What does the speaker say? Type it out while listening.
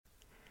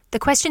The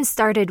question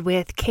started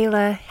with,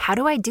 Kayla, how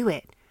do I do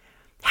it?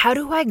 How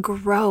do I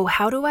grow?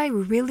 How do I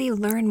really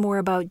learn more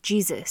about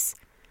Jesus?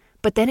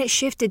 But then it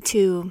shifted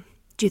to,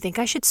 do you think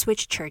I should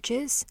switch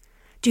churches?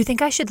 Do you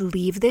think I should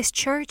leave this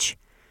church?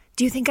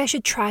 Do you think I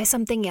should try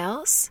something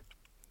else?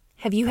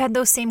 Have you had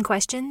those same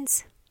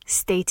questions?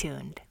 Stay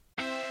tuned.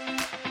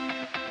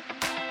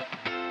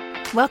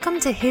 Welcome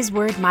to His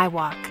Word, My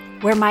Walk,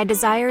 where my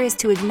desire is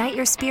to ignite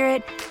your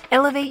spirit,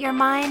 elevate your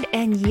mind,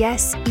 and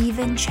yes,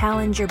 even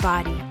challenge your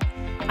body.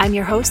 I'm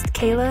your host,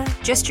 Kayla,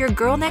 just your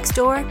girl next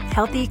door,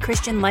 healthy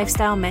Christian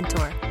lifestyle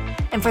mentor.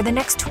 And for the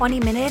next 20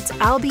 minutes,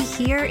 I'll be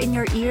here in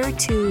your ear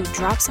to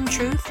drop some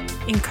truth,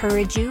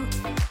 encourage you,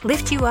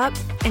 lift you up,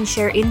 and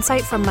share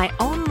insight from my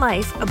own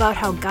life about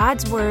how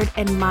God's Word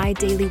and my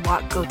daily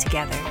walk go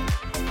together.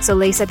 So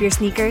lace up your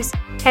sneakers,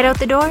 head out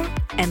the door,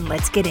 and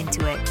let's get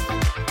into it.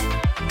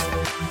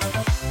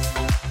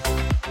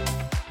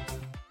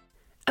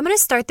 I'm going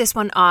to start this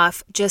one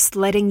off just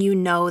letting you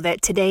know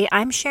that today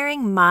I'm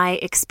sharing my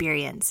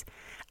experience.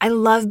 I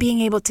love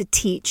being able to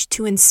teach,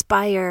 to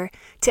inspire,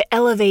 to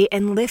elevate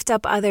and lift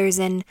up others.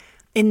 And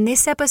in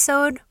this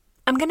episode,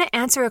 I'm going to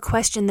answer a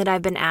question that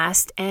I've been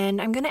asked,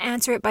 and I'm going to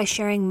answer it by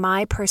sharing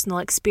my personal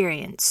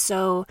experience.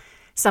 So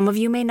some of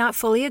you may not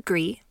fully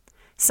agree.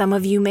 Some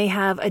of you may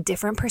have a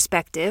different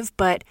perspective,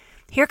 but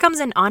here comes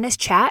an honest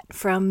chat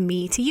from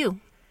me to you.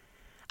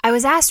 I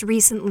was asked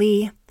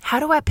recently, how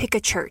do I pick a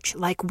church?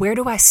 Like, where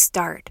do I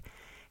start?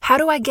 How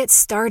do I get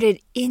started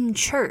in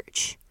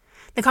church?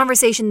 The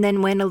conversation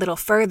then went a little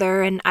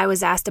further, and I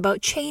was asked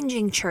about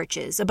changing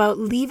churches, about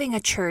leaving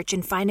a church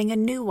and finding a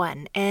new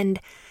one. And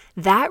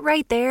that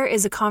right there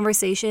is a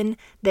conversation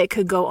that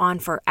could go on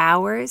for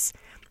hours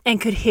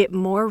and could hit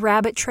more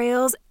rabbit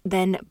trails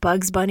than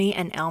Bugs Bunny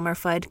and Elmer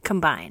Fudd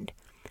combined.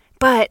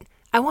 But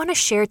I want to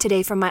share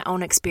today from my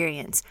own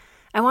experience.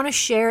 I want to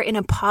share in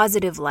a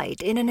positive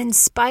light, in an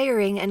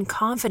inspiring and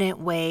confident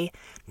way,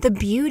 the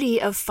beauty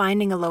of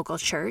finding a local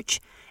church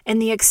and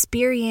the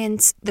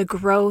experience, the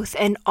growth,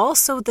 and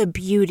also the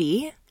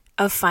beauty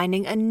of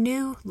finding a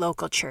new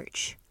local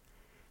church.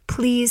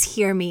 Please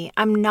hear me.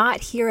 I'm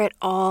not here at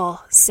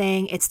all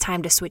saying it's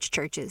time to switch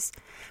churches.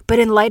 But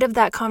in light of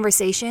that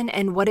conversation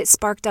and what it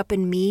sparked up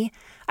in me,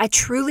 I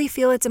truly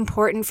feel it's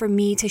important for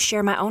me to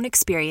share my own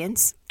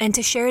experience and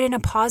to share it in a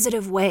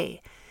positive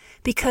way.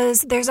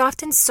 Because there's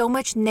often so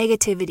much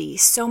negativity,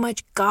 so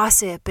much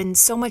gossip, and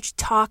so much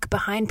talk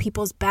behind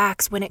people's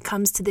backs when it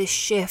comes to this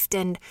shift,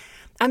 and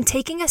I'm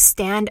taking a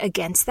stand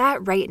against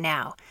that right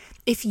now.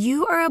 If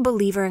you are a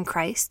believer in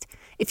Christ,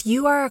 if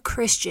you are a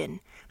Christian,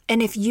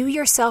 and if you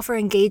yourself are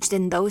engaged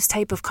in those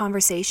type of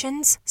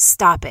conversations,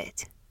 stop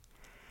it.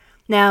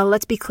 Now,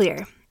 let's be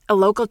clear. A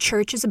local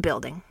church is a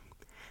building.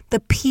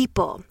 The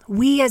people,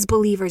 we as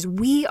believers,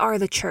 we are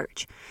the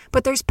church.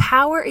 But there's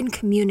power in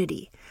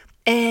community.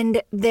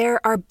 And there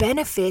are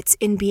benefits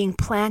in being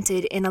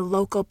planted in a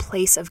local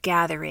place of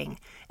gathering.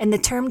 And the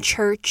term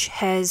church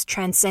has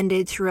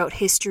transcended throughout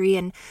history.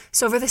 And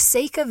so for the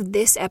sake of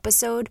this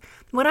episode,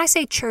 when I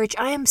say church,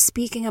 I am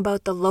speaking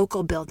about the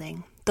local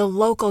building, the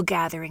local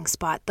gathering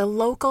spot, the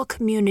local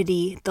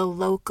community, the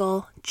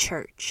local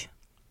church.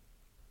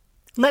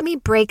 Let me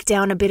break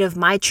down a bit of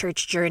my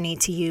church journey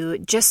to you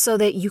just so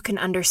that you can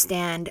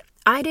understand.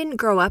 I didn't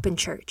grow up in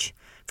church.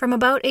 From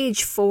about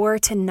age 4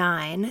 to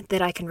 9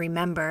 that I can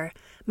remember,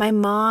 my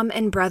mom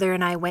and brother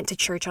and I went to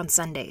church on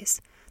Sundays.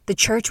 The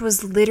church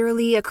was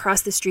literally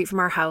across the street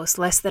from our house,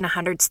 less than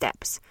 100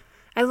 steps.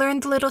 I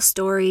learned the little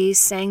stories,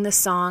 sang the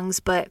songs,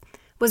 but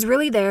was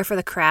really there for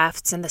the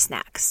crafts and the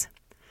snacks.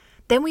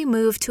 Then we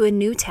moved to a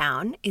new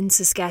town in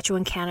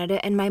Saskatchewan, Canada,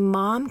 and my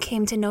mom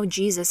came to know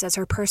Jesus as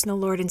her personal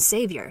Lord and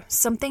Savior,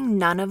 something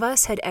none of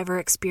us had ever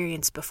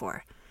experienced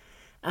before.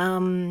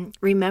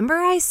 Remember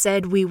I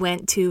said we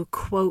went to,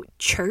 quote,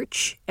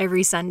 church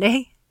every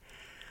Sunday?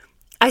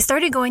 I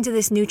started going to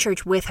this new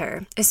church with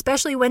her,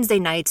 especially Wednesday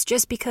nights,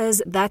 just because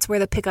that's where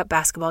the pickup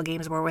basketball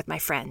games were with my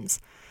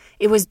friends.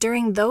 It was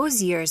during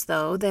those years,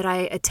 though, that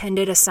I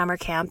attended a summer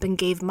camp and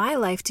gave my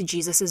life to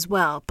Jesus as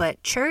well.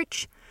 But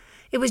church,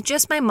 it was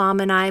just my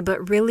mom and I,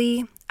 but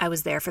really, I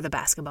was there for the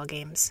basketball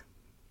games.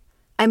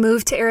 I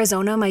moved to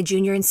Arizona my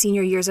junior and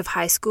senior years of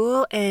high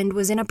school and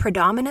was in a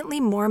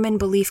predominantly Mormon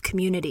belief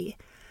community.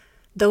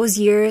 Those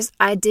years,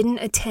 I didn't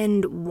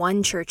attend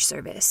one church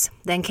service.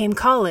 Then came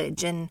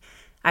college, and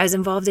I was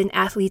involved in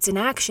Athletes in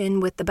Action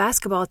with the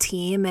basketball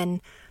team,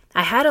 and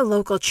I had a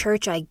local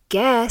church, I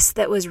guess,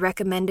 that was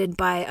recommended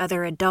by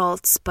other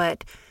adults,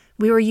 but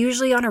we were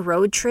usually on a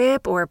road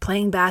trip or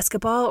playing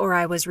basketball, or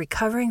I was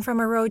recovering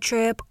from a road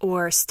trip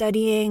or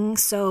studying,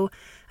 so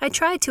I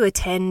tried to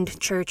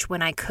attend church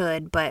when I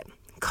could, but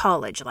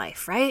college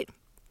life, right?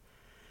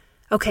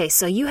 Okay,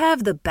 so you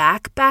have the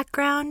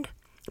background.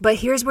 But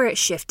here's where it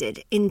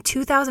shifted. In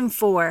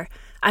 2004,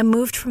 I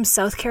moved from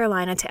South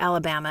Carolina to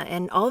Alabama,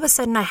 and all of a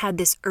sudden I had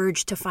this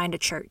urge to find a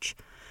church.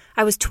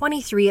 I was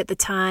 23 at the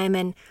time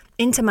and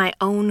into my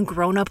own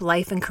grown-up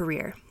life and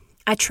career.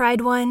 I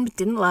tried one,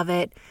 didn't love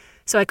it,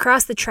 so I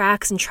crossed the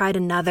tracks and tried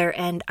another,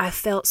 and I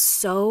felt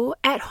so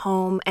at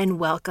home and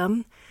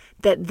welcome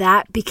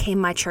that became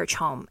my church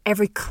home.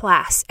 Every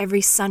class,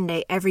 every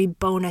Sunday, every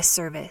bonus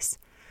service.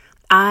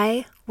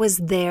 I was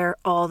there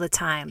all the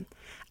time.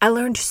 I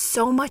learned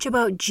so much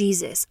about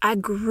Jesus. I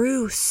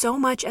grew so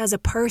much as a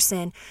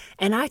person,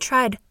 and I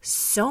tried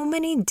so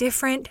many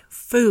different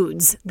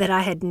foods that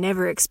I had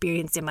never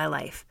experienced in my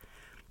life.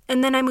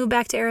 And then I moved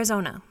back to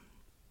Arizona.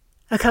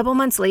 A couple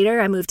months later,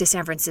 I moved to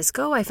San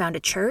Francisco. I found a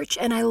church,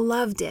 and I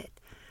loved it.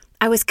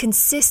 I was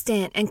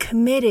consistent and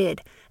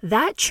committed.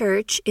 That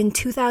church in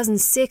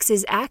 2006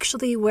 is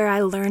actually where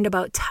I learned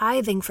about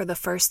tithing for the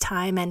first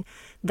time, and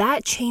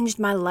that changed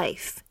my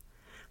life.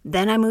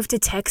 Then I moved to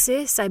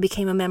Texas. I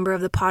became a member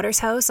of the Potter's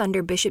House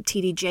under Bishop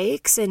T.D.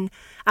 Jakes, and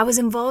I was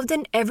involved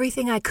in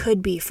everything I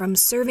could be, from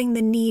serving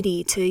the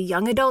needy to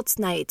young adults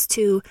nights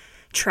to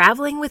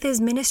traveling with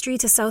his ministry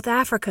to South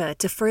Africa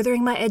to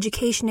furthering my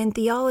education in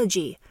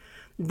theology.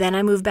 Then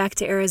I moved back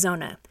to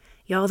Arizona.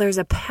 Y'all, there's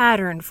a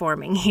pattern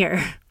forming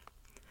here.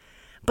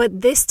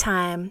 But this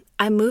time,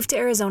 I moved to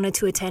Arizona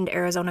to attend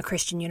Arizona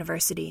Christian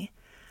University.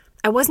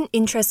 I wasn't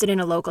interested in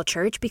a local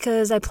church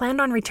because I planned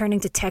on returning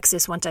to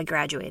Texas once I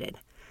graduated.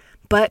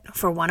 But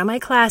for one of my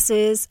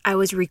classes, I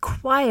was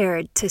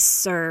required to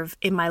serve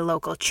in my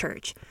local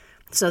church.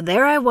 So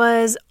there I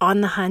was on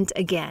the hunt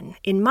again,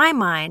 in my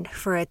mind,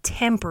 for a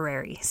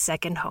temporary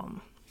second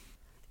home.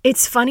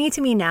 It's funny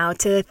to me now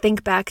to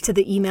think back to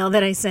the email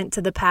that I sent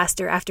to the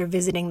pastor after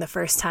visiting the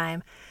first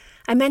time.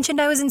 I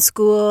mentioned I was in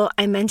school.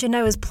 I mentioned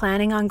I was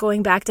planning on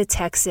going back to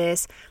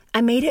Texas. I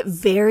made it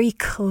very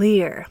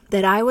clear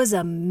that I was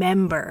a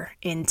member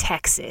in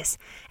Texas,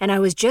 and I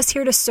was just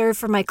here to serve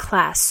for my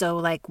class,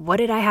 so, what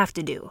did I have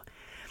to do?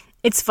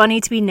 It's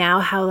funny to me now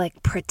how,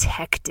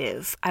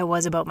 protective I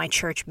was about my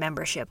church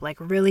membership.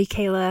 Really,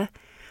 Kayla?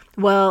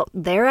 Well,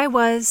 there I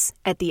was,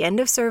 at the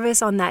end of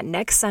service on that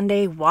next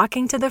Sunday,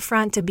 walking to the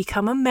front to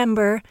become a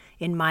member,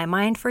 in my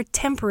mind for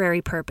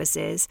temporary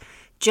purposes,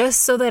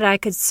 just so that I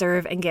could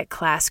serve and get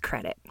class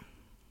credit.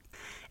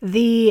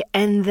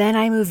 And then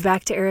I moved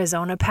back to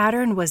Arizona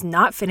pattern was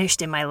not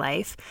finished in my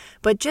life,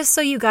 but just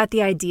so you got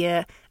the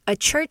idea, a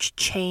church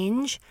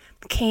change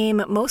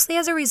came mostly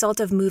as a result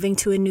of moving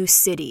to a new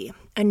city,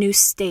 a new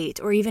state,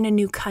 or even a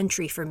new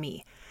country for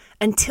me.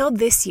 Until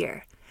this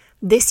year.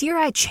 This year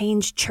I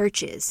changed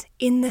churches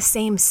in the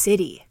same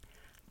city.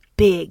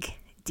 Big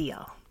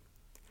deal.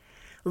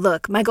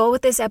 Look, my goal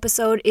with this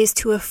episode is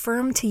to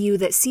affirm to you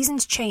that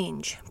seasons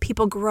change,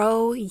 people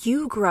grow,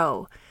 you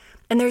grow.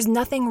 And there's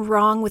nothing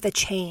wrong with a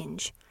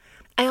change.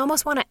 I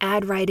almost want to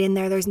add right in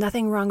there's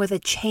nothing wrong with a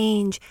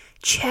change.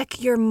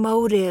 Check your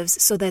motives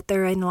so that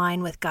they're in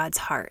line with God's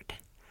heart.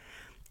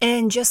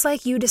 And just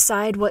like you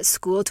decide what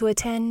school to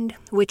attend,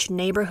 which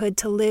neighborhood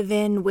to live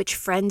in, which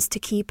friends to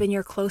keep in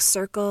your close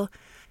circle,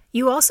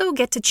 you also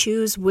get to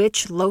choose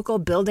which local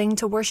building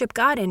to worship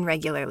God in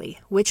regularly,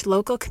 which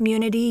local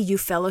community you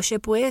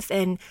fellowship with,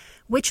 and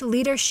which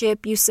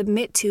leadership you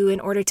submit to in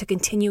order to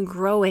continue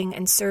growing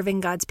and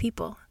serving God's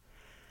people.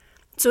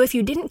 So if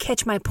you didn't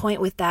catch my point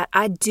with that,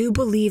 I do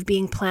believe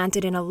being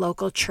planted in a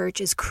local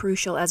church is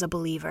crucial as a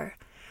believer.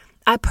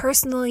 I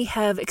personally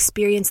have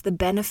experienced the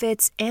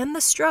benefits and the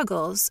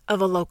struggles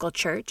of a local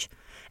church,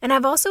 and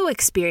I've also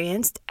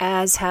experienced,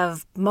 as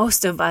have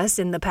most of us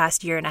in the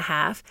past year and a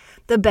half,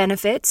 the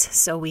benefits,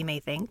 so we may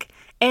think,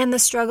 and the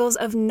struggles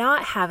of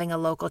not having a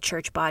local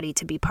church body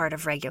to be part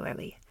of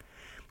regularly.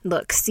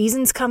 Look,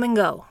 seasons come and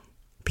go.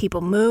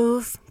 People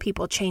move,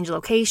 people change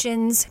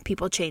locations,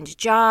 people change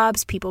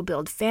jobs, people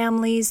build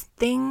families,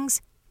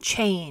 things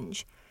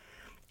change.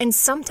 And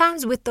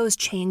sometimes with those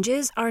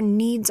changes, our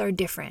needs are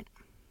different.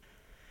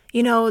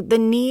 The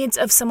needs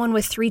of someone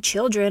with 3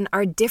 children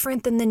are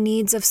different than the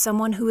needs of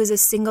someone who is a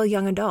single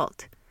young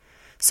adult.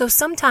 So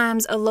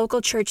sometimes a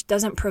local church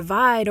doesn't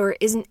provide or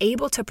isn't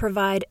able to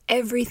provide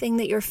everything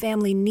that your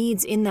family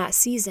needs in that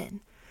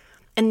season.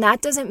 And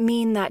that doesn't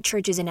mean that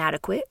church is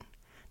inadequate.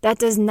 That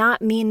does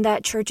not mean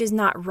that church is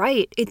not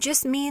right. It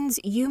just means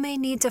you may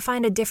need to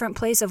find a different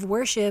place of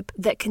worship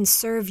that can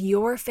serve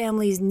your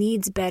family's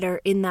needs better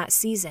in that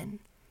season.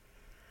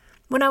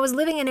 When I was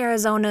living in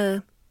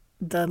Arizona,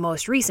 the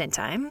most recent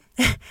time,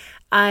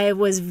 I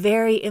was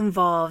very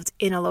involved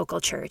in a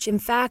local church. In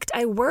fact,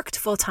 I worked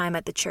full-time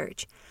at the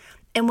church.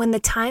 And when the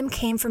time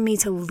came for me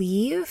to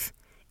leave,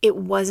 it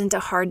wasn't a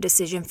hard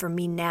decision for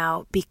me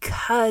now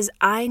because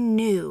I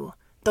knew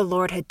the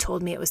Lord had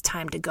told me it was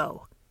time to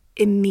go.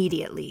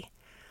 Immediately.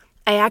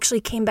 I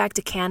actually came back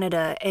to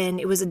Canada, and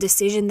it was a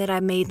decision that I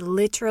made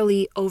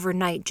literally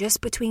overnight,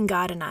 just between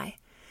God and I.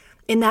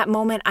 In that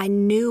moment, I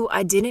knew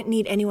I didn't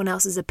need anyone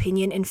else's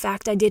opinion. In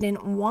fact, I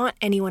didn't want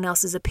anyone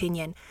else's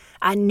opinion.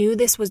 I knew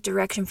this was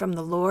direction from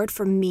the Lord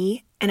for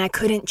me, and I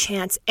couldn't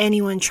chance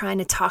anyone trying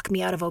to talk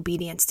me out of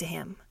obedience to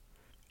Him.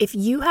 If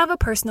you have a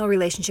personal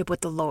relationship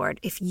with the Lord,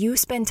 if you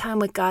spend time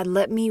with God,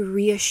 let me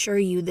reassure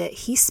you that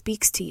He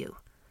speaks to you.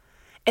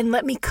 And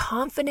let me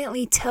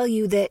confidently tell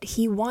you that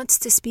He wants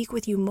to speak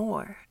with you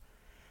more.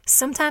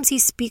 Sometimes He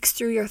speaks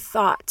through your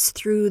thoughts,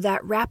 through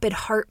that rapid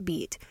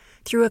heartbeat,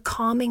 through a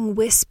calming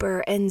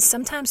whisper, and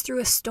sometimes through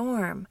a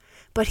storm.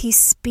 But He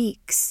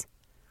speaks.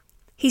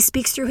 He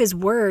speaks through his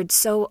word,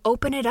 so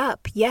open it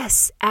up.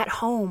 Yes, at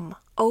home,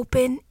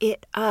 open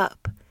it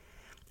up.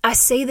 I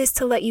say this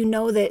to let you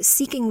know that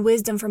seeking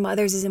wisdom from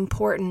others is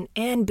important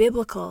and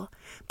biblical,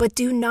 but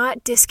do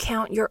not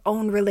discount your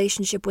own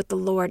relationship with the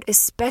Lord,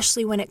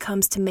 especially when it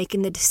comes to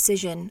making the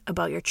decision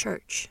about your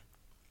church.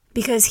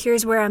 Because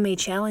here's where I may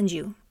challenge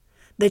you.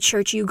 The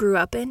church you grew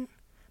up in,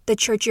 the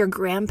church your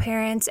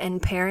grandparents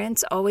and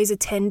parents always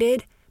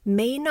attended,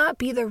 may not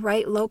be the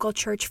right local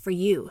church for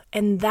you,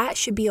 and that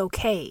should be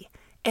okay.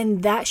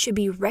 And that should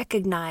be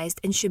recognized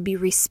and should be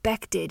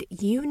respected.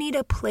 You need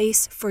a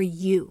place for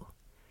you.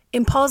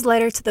 In Paul's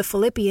letter to the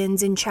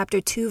Philippians in chapter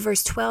 2,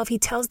 verse 12, he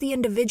tells the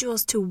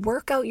individuals to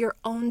work out your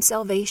own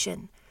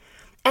salvation.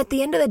 At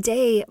the end of the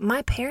day,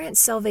 my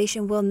parents'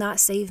 salvation will not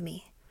save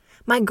me.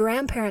 My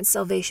grandparents'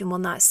 salvation will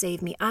not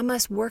save me. I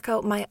must work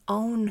out my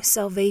own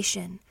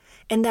salvation,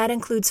 and that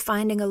includes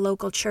finding a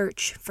local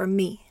church for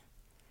me.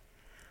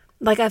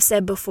 Like I've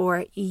said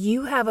before,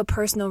 you have a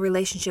personal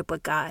relationship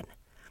with God.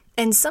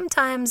 And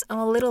sometimes I'm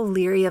a little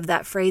leery of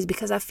that phrase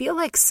because I feel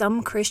like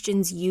some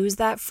Christians use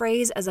that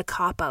phrase as a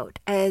cop-out,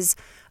 as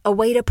a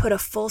way to put a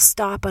full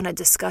stop on a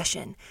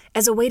discussion,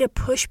 as a way to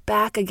push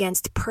back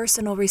against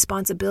personal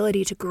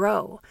responsibility to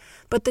grow.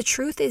 But the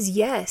truth is,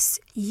 yes,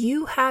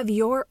 you have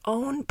your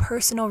own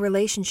personal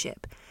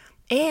relationship,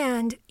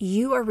 and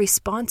you are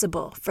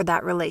responsible for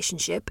that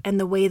relationship and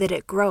the way that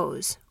it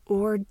grows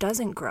or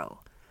doesn't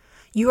grow.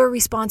 You are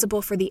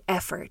responsible for the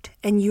effort,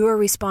 and you are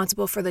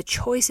responsible for the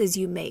choices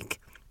you make.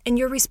 And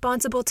you're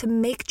responsible to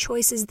make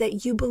choices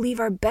that you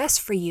believe are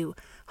best for you.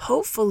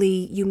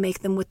 Hopefully, you make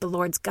them with the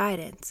Lord's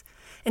guidance.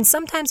 And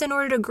sometimes in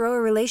order to grow a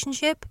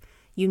relationship,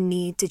 you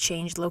need to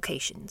change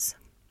locations.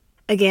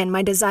 Again,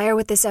 my desire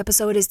with this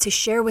episode is to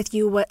share with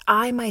you what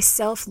I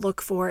myself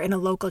look for in a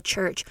local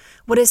church,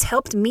 what has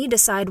helped me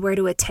decide where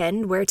to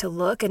attend, where to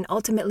look, and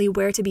ultimately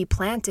where to be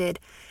planted.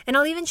 And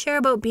I'll even share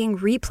about being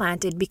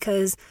replanted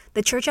because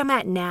the church I'm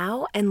at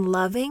now and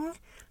loving,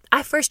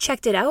 I first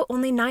checked it out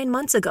only 9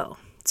 months ago.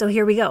 So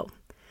here we go.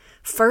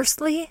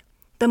 Firstly,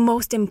 the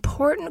most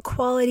important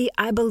quality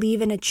I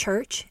believe in a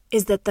church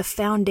is that the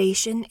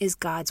foundation is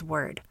God's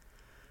word.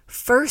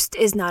 First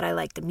is not I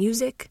like the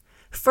music.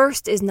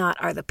 First is not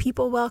are the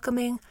people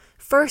welcoming.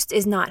 First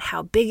is not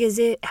how big is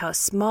it, how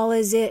small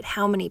is it,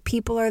 how many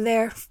people are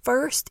there.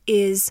 First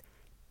is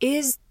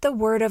the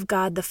word of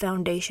God the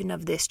foundation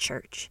of this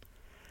church?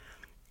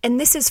 And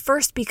this is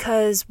first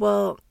because,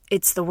 well,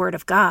 it's the word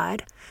of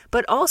God,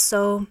 but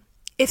also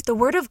if the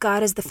word of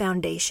God is the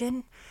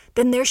foundation,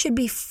 then there should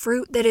be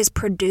fruit that is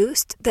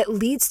produced that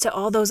leads to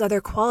all those other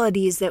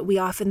qualities that we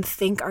often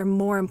think are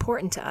more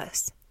important to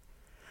us.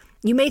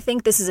 You may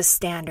think this is a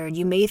standard.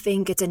 You may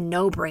think it's a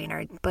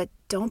no-brainer, but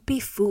don't be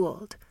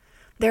fooled.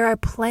 There are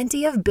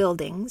plenty of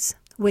buildings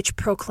which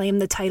proclaim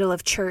the title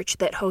of church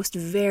that host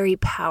very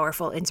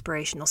powerful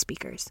inspirational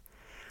speakers.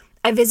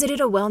 I visited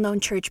a well-known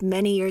church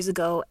many years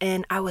ago,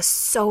 and I was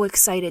so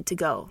excited to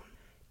go.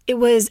 It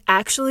was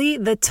actually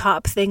the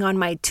top thing on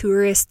my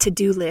tourist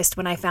to-do list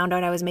when I found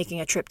out I was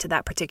making a trip to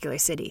that particular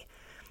city.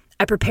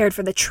 I prepared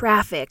for the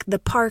traffic, the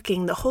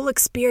parking, the whole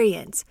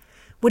experience.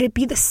 Would it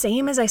be the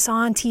same as I saw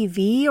on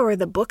TV or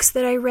the books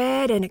that I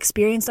read and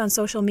experienced on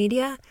social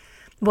media?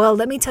 Well,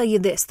 let me tell you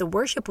this, the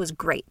worship was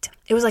great.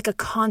 It was like a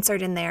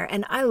concert in there,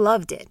 and I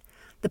loved it.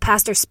 The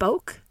pastor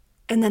spoke,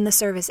 and then the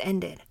service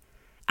ended.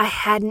 I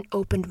hadn't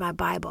opened my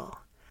Bible.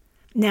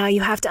 Now,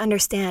 you have to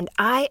understand,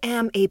 I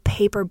am a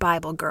paper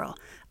Bible girl.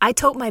 I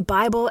tote my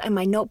Bible and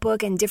my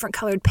notebook and different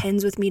colored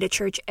pens with me to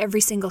church every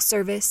single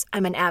service.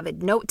 I'm an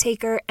avid note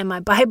taker, and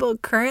my Bible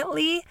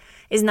currently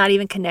is not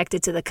even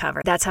connected to the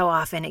cover. That's how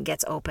often it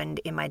gets opened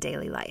in my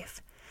daily life.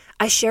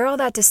 I share all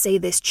that to say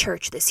this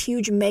church, this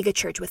huge mega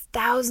church with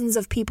thousands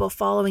of people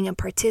following and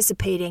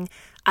participating,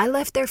 I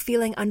left there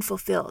feeling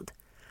unfulfilled.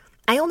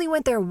 I only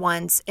went there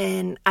once,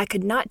 and I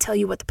could not tell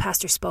you what the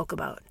pastor spoke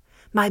about.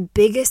 My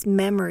biggest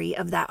memory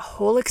of that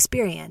whole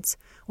experience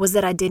was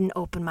that I didn't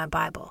open my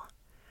Bible.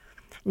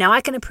 Now,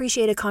 I can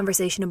appreciate a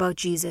conversation about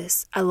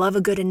Jesus. I love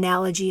a good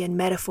analogy and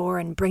metaphor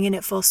and bringing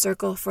it full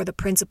circle for the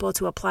principle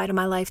to apply to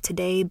my life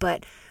today,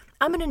 but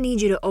I'm going to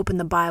need you to open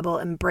the Bible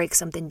and break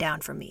something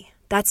down for me.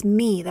 That's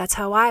me. That's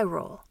how I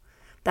roll.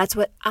 That's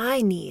what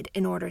I need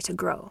in order to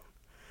grow.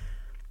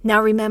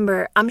 Now,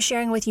 remember, I'm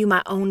sharing with you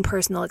my own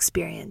personal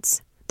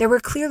experience. There were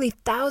clearly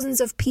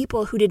thousands of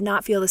people who did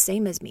not feel the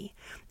same as me.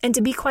 And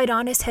to be quite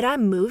honest, had I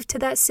moved to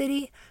that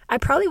city, I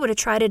probably would have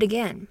tried it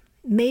again.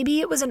 Maybe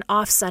it was an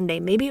off Sunday.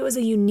 Maybe it was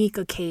a unique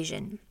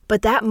occasion.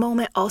 But that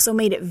moment also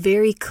made it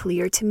very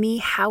clear to me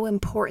how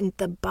important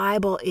the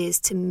Bible is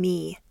to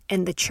me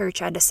and the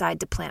church I decide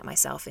to plant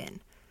myself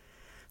in.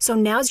 So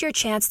now's your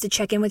chance to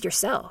check in with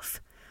yourself.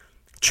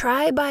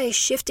 Try by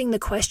shifting the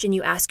question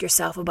you ask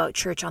yourself about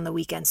church on the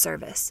weekend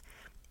service.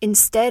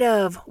 Instead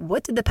of,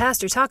 what did the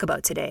pastor talk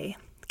about today?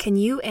 Can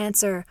you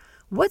answer,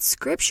 what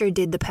scripture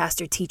did the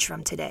pastor teach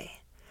from today?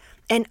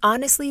 And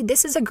honestly,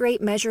 this is a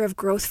great measure of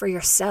growth for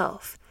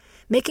yourself.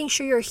 making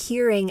sure you're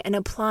hearing and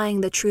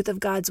applying the truth of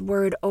God's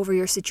word over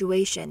your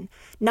situation,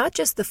 not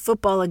just the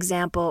football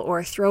example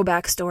or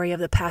throwback story of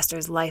the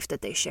pastor's life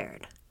that they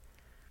shared.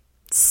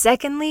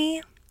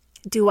 Secondly,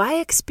 do I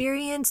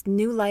experience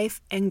new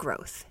life and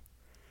growth?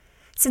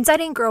 Since I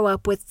didn't grow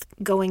up with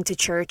going to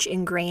church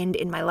ingrained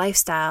in my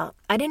lifestyle,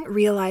 I didn't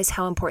realize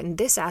how important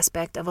this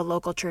aspect of a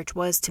local church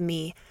was to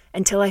me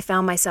until I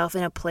found myself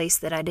in a place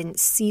that I didn't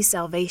see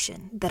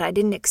salvation, that I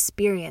didn't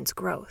experience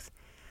growth.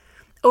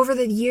 Over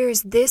the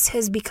years, this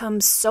has become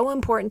so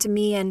important to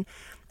me, and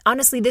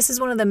honestly, this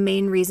is one of the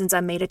main reasons I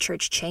made a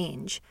church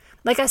change.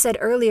 Like I said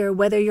earlier,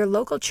 whether your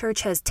local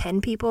church has 10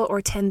 people or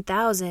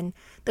 10,000,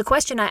 the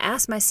question I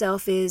ask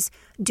myself is,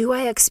 do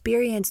I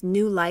experience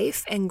new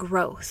life and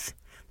growth?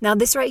 Now,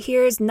 this right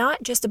here is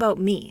not just about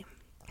me.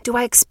 Do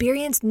I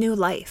experience new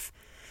life?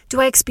 Do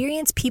I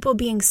experience people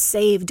being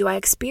saved? Do I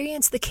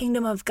experience the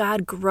kingdom of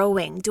God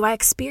growing? Do I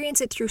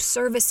experience it through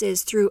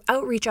services, through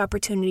outreach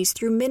opportunities,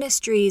 through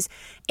ministries,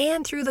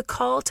 and through the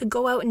call to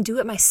go out and do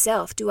it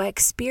myself? Do I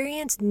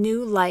experience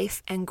new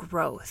life and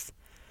growth?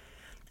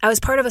 I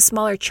was part of a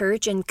smaller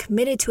church and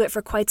committed to it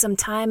for quite some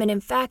time, and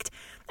in fact,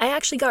 I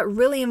actually got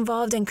really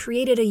involved and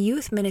created a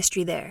youth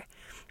ministry there.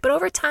 But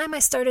over time, I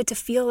started to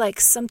feel like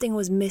something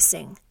was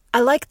missing. I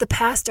liked the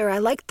pastor, I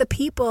liked the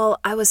people,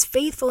 I was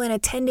faithful in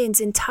attendance,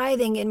 in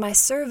tithing, in my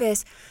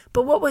service,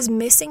 but what was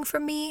missing for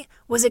me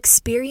was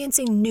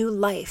experiencing new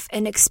life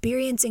and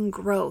experiencing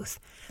growth.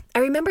 I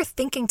remember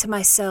thinking to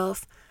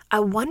myself,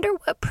 I wonder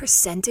what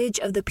percentage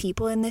of the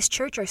people in this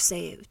church are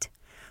saved.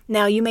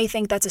 Now, you may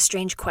think that's a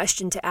strange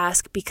question to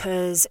ask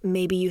because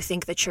maybe you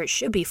think the church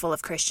should be full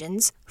of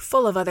Christians,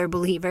 full of other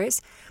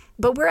believers,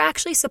 but we're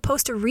actually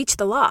supposed to reach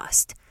the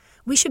lost.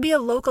 We should be a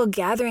local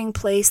gathering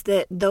place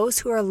that those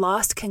who are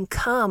lost can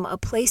come, a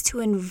place to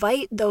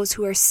invite those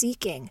who are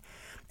seeking.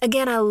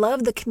 Again, I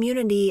love the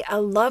community, I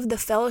love the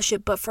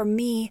fellowship, but for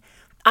me,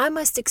 I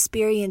must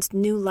experience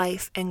new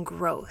life and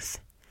growth.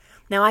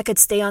 Now, I could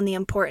stay on the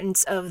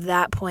importance of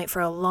that point for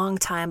a long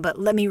time, but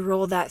let me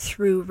roll that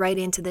through right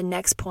into the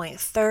next point.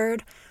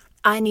 Third,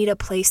 I need a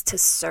place to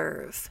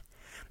serve.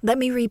 Let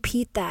me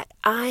repeat that.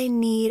 I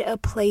need a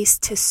place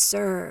to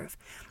serve.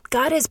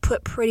 God has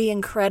put pretty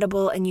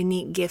incredible and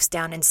unique gifts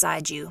down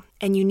inside you,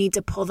 and you need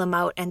to pull them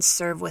out and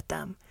serve with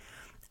them.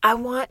 I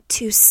want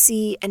to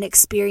see and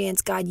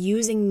experience God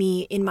using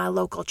me in my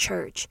local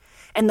church.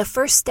 And the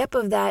first step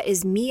of that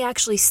is me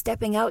actually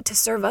stepping out to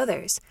serve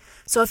others.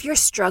 So if you're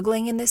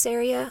struggling in this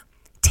area,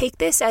 take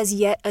this as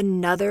yet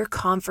another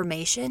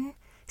confirmation.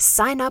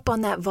 Sign up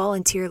on that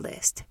volunteer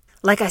list.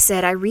 Like I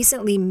said, I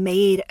recently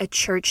made a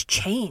church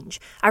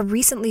change. I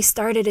recently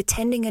started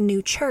attending a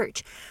new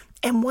church.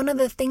 And one of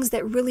the things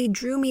that really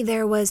drew me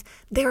there was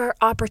there are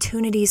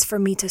opportunities for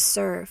me to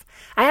serve.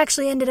 I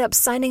actually ended up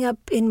signing up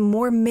in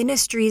more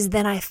ministries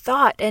than I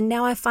thought, and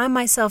now I find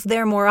myself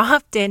there more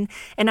often,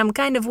 and I'm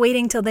kind of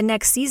waiting till the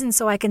next season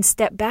so I can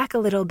step back a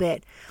little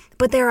bit.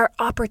 But there are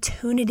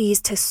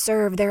opportunities to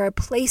serve. There are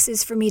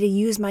places for me to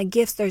use my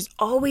gifts. There's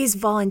always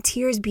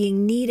volunteers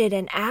being needed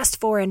and asked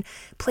for, and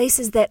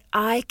places that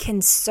I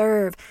can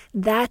serve.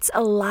 That's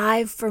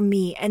alive for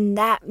me, and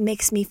that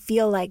makes me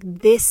feel like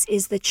this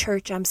is the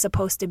church I'm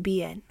supposed to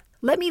be in.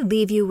 Let me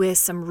leave you with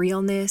some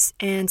realness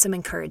and some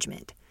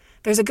encouragement.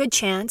 There's a good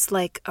chance,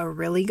 like a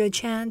really good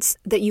chance,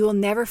 that you will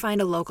never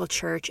find a local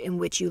church in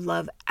which you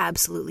love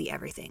absolutely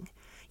everything.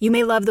 You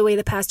may love the way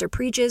the pastor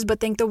preaches, but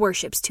think the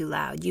worship's too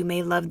loud. You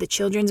may love the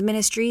children's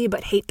ministry,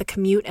 but hate the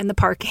commute and the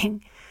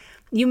parking.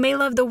 You may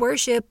love the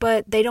worship,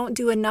 but they don't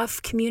do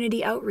enough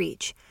community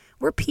outreach.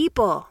 We're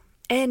people,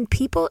 and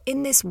people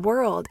in this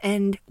world,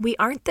 and we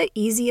aren't the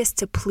easiest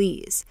to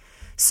please.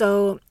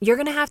 So you're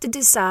going to have to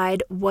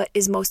decide what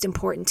is most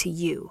important to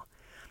you.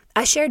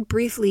 I shared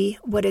briefly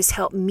what has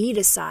helped me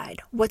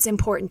decide what's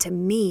important to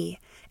me,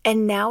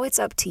 and now it's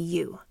up to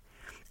you.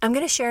 I'm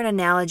going to share an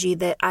analogy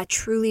that I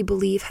truly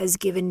believe has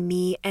given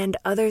me and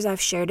others I've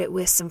shared it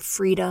with some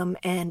freedom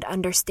and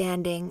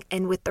understanding,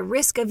 and with the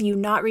risk of you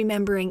not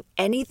remembering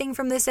anything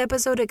from this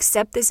episode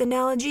except this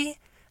analogy,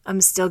 I'm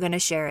still going to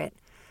share it.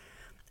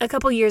 A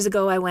couple years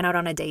ago, I went out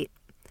on a date.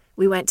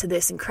 We went to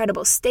this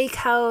incredible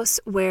steakhouse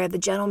where the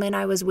gentleman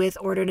I was with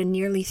ordered a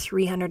nearly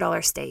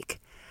 $300 steak.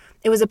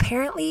 It was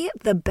apparently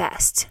the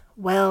best.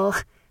 Well,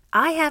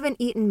 I haven't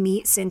eaten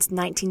meat since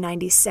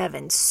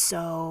 1997,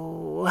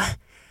 so...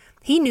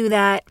 He knew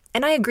that,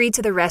 and I agreed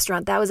to the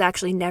restaurant. That was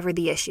actually never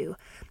the issue.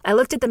 I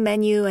looked at the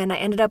menu, and I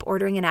ended up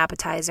ordering an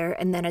appetizer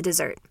and then a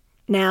dessert.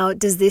 Now,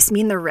 does this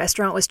mean the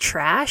restaurant was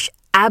trash?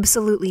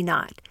 Absolutely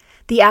not.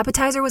 The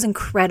appetizer was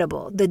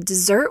incredible. The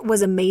dessert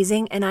was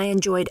amazing, and I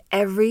enjoyed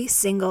every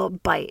single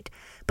bite.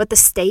 But the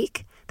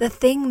steak, the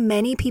thing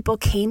many people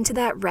came to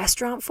that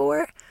restaurant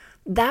for,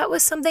 that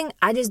was something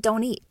I just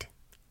don't eat.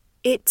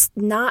 It's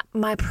not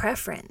my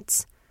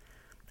preference.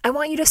 I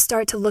want you to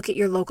start to look at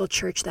your local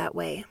church that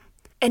way.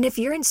 And if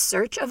you're in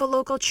search of a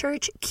local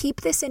church,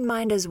 keep this in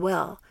mind as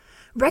well.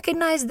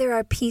 Recognize there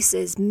are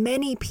pieces,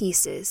 many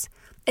pieces,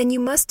 And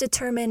you must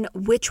determine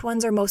which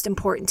ones are most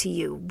important to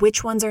you,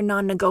 which ones are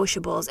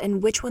non-negotiables,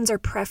 and which ones are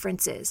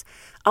preferences.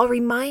 I'll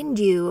remind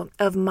you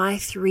of my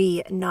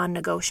 3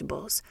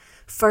 non-negotiables.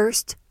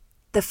 First,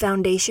 the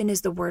foundation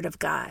is the Word of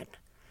God.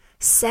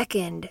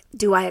 Second,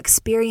 do I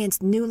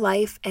experience new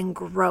life and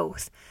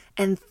growth?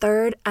 And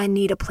third, I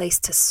need a place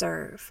to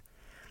serve.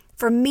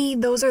 For me,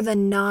 those are the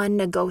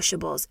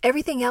non-negotiables.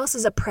 Everything else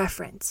is a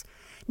preference.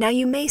 Now,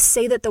 you may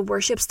say that the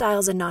worship style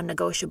is a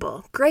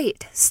non-negotiable.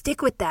 Great,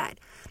 stick with that.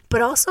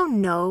 But also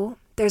know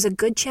there's a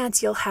good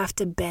chance you'll have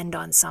to bend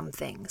on some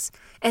things.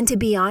 And to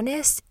be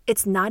honest,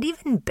 it's not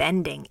even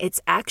bending.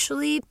 It's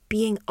actually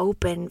being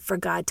open for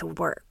God to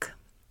work.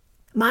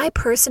 My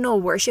personal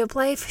worship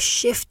life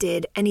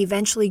shifted and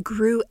eventually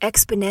grew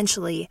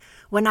exponentially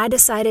when I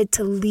decided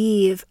to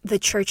leave the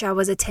church I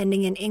was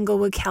attending in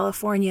Inglewood,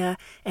 California,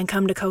 and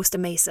come to Costa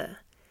Mesa.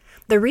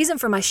 The reason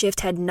for my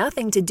shift had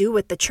nothing to do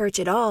with the church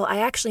at all. I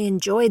actually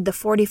enjoyed the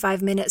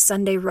 45-minute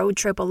Sunday road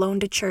trip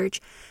alone to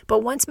church,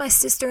 but once my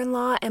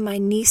sister-in-law and my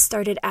niece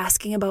started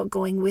asking about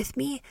going with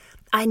me,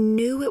 I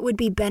knew it would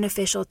be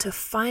beneficial to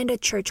find a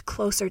church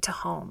closer to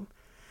home.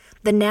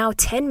 The now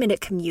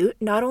 10-minute commute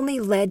not only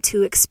led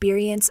to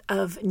experience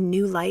of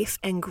new life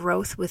and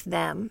growth with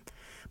them,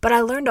 but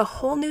I learned a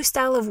whole new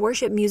style of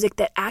worship music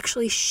that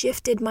actually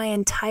shifted my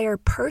entire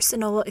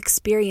personal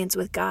experience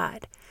with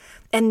God.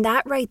 And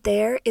that right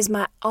there is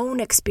my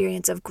own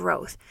experience of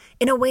growth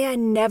in a way I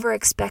never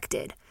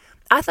expected.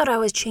 I thought I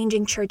was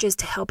changing churches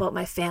to help out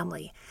my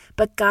family,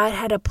 but God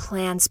had a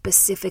plan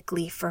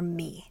specifically for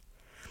me.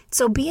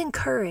 So be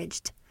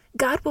encouraged.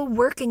 God will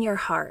work in your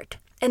heart,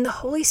 and the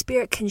Holy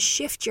Spirit can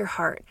shift your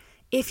heart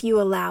if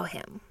you allow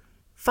Him.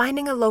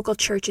 Finding a local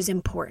church is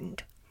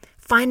important.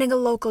 Finding a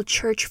local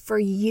church for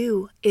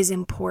you is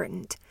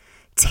important.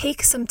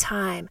 Take some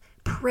time.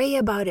 Pray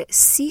about it.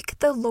 Seek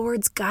the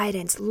Lord's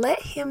guidance.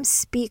 Let Him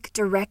speak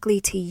directly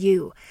to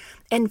you.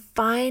 And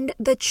find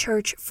the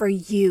church for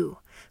you.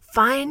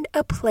 Find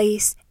a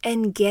place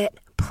and get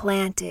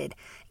planted.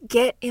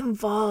 Get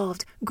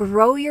involved.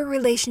 Grow your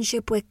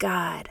relationship with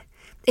God.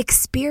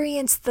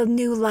 Experience the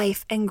new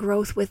life and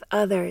growth with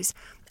others.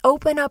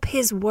 Open up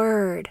His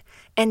Word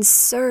and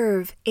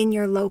serve in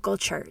your local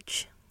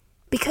church.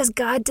 Because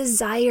God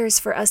desires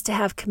for us to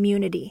have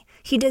community.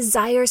 He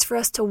desires for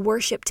us to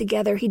worship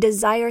together. He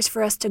desires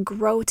for us to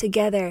grow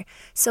together.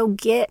 So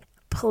get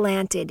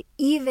planted,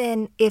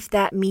 even if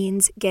that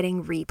means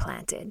getting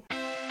replanted.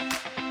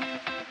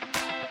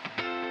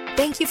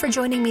 Thank you for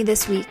joining me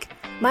this week.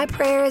 My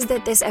prayer is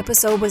that this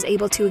episode was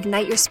able to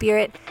ignite your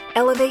spirit,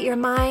 elevate your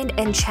mind,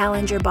 and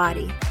challenge your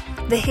body.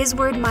 The His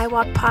Word My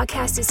Walk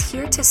podcast is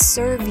here to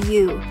serve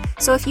you.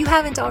 So if you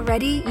haven't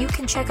already, you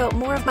can check out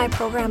more of my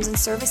programs and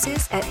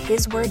services at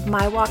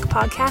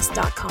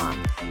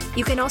hiswordmywalkpodcast.com.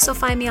 You can also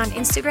find me on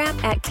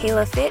Instagram at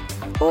KaylaFit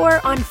or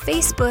on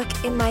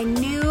Facebook in my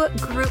new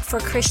group for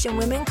Christian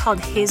women called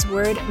His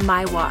Word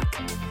My Walk.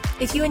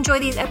 If you enjoy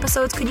these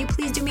episodes, could you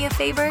please do me a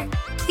favor?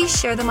 Please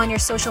share them on your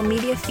social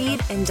media feed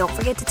and don't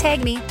forget to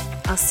tag me.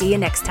 I'll see you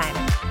next time.